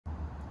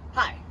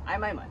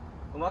I'm Aiman,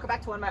 and welcome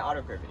back to one of my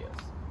auto repair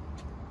videos.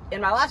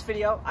 In my last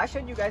video, I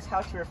showed you guys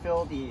how to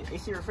refill the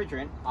AC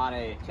refrigerant on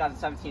a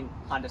 2017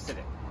 Honda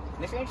Civic.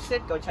 And if you're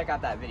interested, go check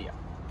out that video.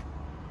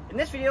 In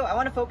this video, I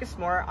want to focus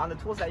more on the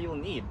tools that you'll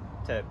need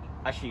to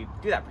actually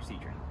do that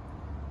procedure,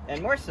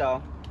 and more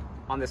so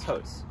on this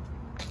hose.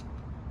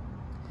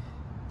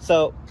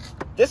 So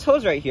this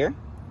hose right here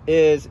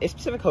is a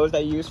specific hose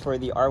that you use for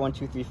the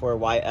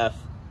R-134yf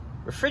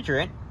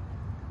refrigerant.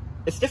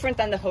 It's different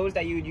than the hose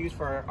that you would use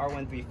for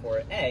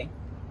R-134a,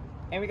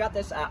 and we got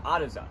this at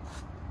AutoZone.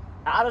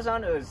 At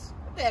AutoZone, it was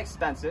a bit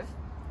expensive,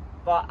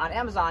 but on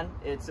Amazon,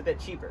 it's a bit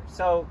cheaper.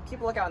 So keep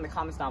a lookout in the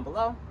comments down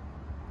below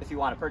if you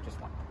want to purchase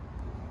one.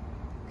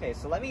 Okay,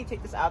 so let me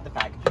take this out of the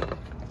packaging,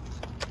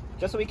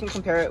 just so we can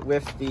compare it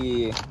with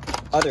the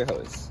other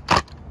hose.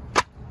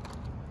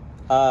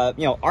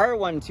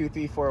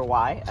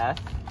 R-134yf,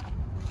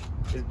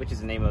 which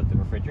is the name of the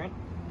refrigerant.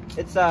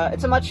 It's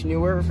a much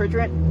newer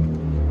refrigerant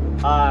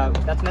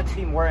that's meant to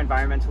be more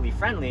environmentally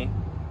friendly,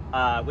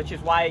 which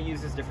is why it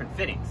uses different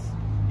fittings.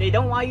 They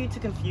don't want you to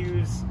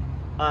confuse,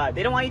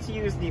 they don't want you to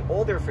use the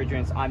older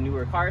refrigerants on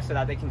newer cars so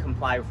that they can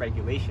comply with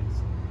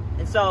regulations.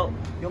 And so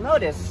you'll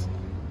notice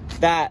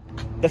that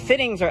the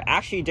fittings are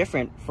actually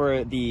different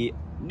for the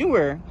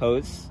newer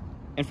hose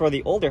and for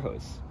the older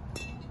hose.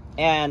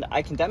 And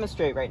I can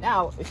demonstrate right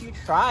now, if you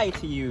try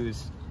to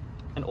use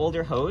an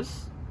older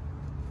hose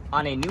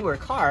on a newer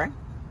car,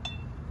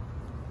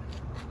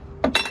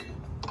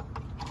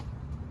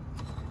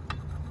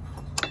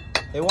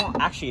 it won't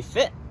actually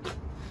fit,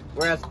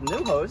 whereas the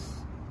new hose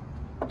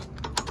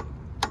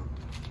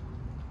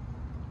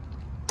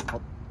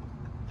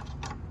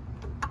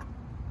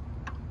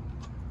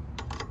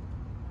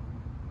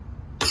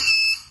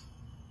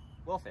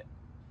will fit.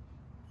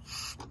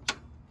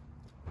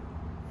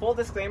 Full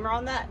disclaimer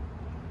on that,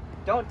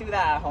 don't do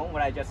that at home,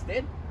 what I just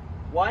did.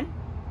 One,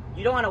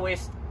 you don't want to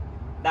waste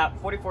that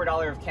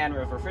 $44 can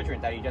of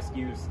refrigerant that you just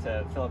used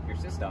to fill up your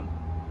system.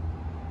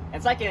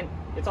 And second,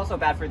 it's also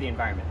bad for the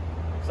environment.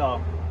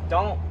 So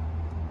don't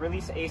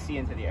release AC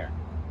into the air.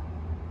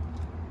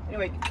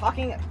 Anyway,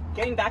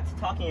 getting back to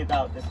talking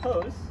about this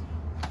hose,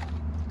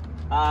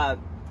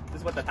 this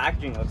is what the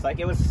packaging looks like.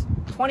 It was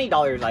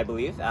 $20, I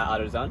believe, at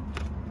AutoZone.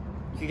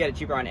 You could get it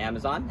cheaper on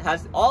Amazon. It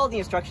has all the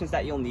instructions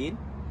that you'll need.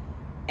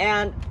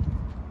 And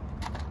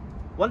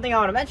one thing I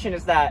want to mention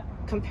is that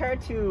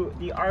compared to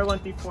the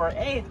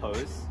R-134a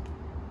hose,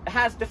 it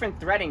has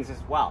different threadings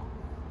as well.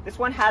 This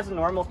one has a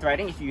normal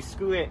threading. If you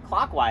screw it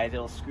clockwise,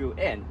 it'll screw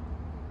in.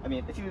 I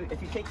mean, if you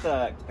take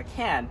the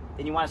can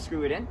and you want to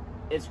screw it in,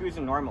 it screws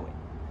in normally.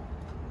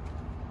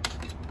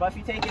 But if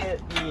you take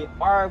the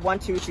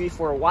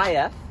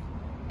R-1234yf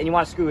and you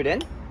want to screw it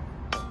in,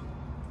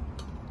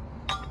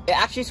 it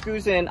actually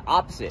screws in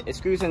opposite. It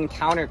screws in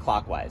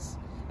counterclockwise.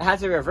 It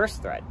has a reverse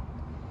thread.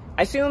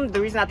 I assume the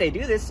reason that they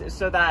do this is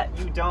so that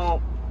you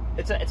don't,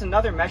 it's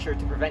another measure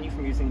to prevent you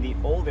from using the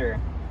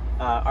older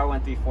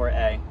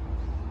R-134a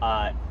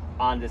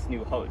on this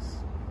new hose.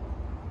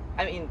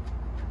 I mean,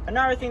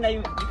 another thing that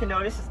you can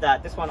notice is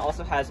that this one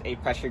also has a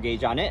pressure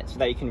gauge on it so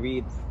that you can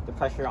read the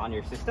pressure on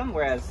your system,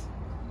 whereas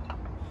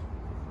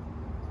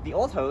the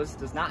old hose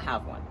does not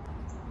have one.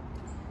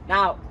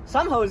 Now,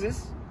 some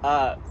hoses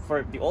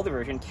for the older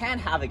version can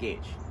have a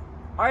gauge.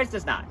 Ours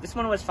does not. This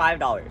one was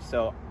 $5,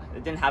 so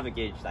it didn't have a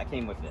gauge that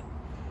came with it.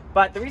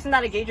 But the reason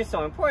that a gauge is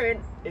so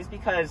important is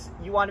because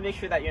you want to make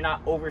sure that you're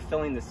not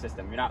overfilling the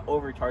system, you're not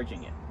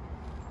overcharging it.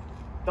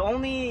 The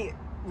only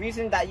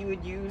reason that you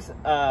would use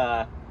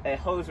a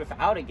hose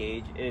without a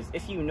gauge is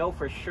if you know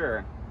for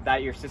sure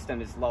that your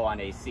system is low on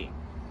AC,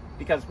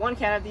 because one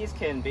can of these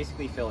can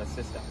basically fill a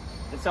system.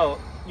 And so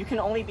you can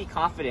only be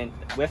confident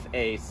with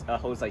a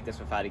hose like this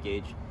without a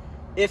gauge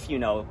if you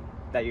know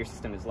that your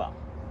system is low.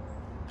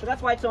 So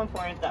that's why it's so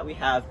important that we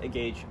have a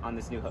gauge on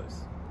this new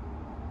hose.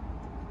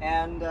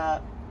 And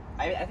I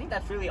think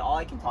that's really all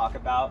I can talk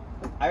about.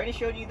 I already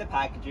showed you the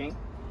packaging.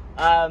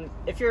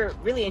 If you're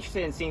really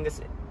interested in seeing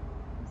this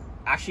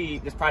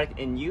product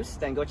in use,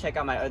 then go check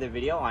out my other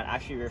video on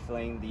actually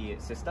refilling the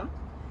system.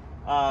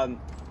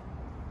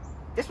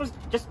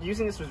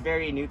 Using this was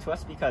very new to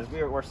us because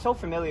we're so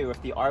familiar with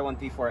the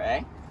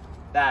R-134a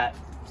that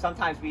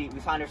sometimes we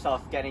find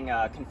ourselves getting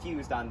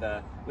confused on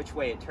which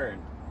way it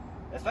turned.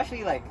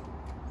 Especially like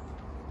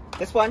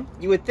this one,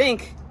 you would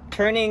think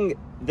turning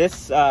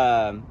this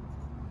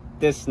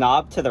this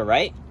knob to the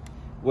right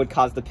would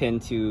cause the pin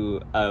to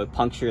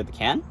puncture the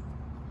can.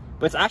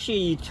 But it's actually,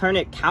 you turn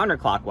it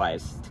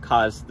counterclockwise to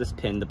cause this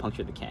pin to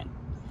puncture the can.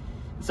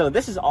 So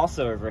this is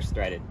also reverse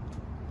threaded.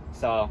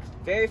 So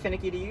very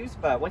finicky to use,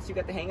 but once you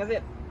get the hang of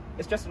it,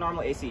 it's just a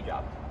normal AC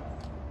job.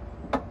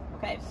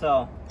 Okay,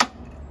 so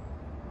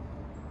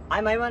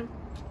I'm Aiman,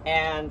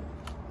 and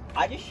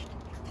I just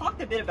talked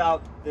a bit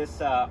about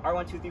this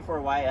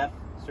R-134yf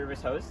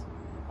service hose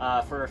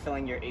for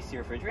refilling your AC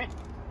refrigerant.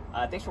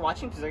 Thanks for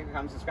watching. Please like,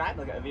 comment, subscribe.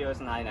 Look at videos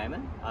on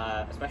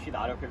EyeOnAiman, especially the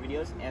auto repair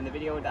videos, and the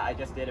video that I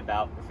just did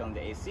about refilling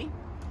the AC.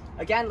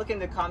 Again, look in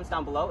the comments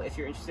down below if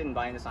you're interested in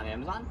buying this on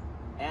Amazon.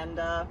 And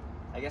I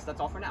guess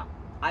that's all for now.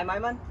 I'm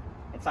Aiman,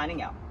 and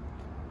signing out.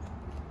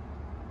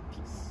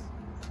 Peace.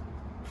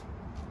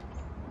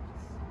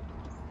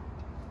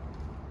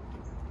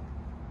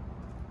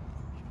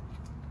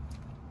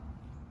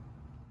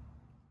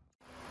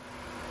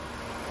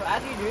 So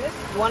as you do this,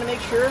 you want to make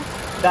sure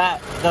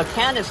that the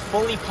can is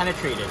fully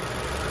penetrated.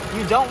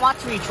 You don't want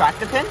to retract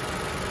the pin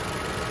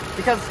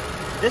because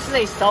this is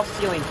a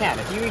self-sealing can.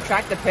 If you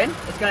retract the pin,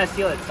 it's going to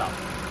seal itself.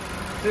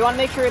 So you want to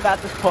make sure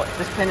that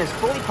this pin is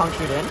fully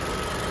punctured in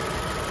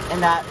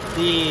and that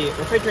the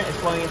refrigerant is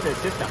flowing into the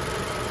system.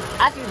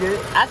 As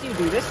you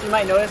do this, you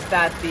might notice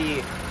that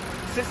the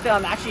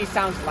system actually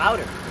sounds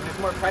louder because there's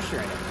more pressure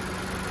in it.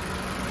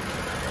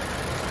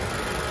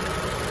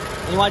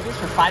 And you want to do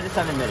this for 5 to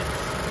 7 minutes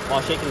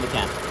while shaking the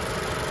can.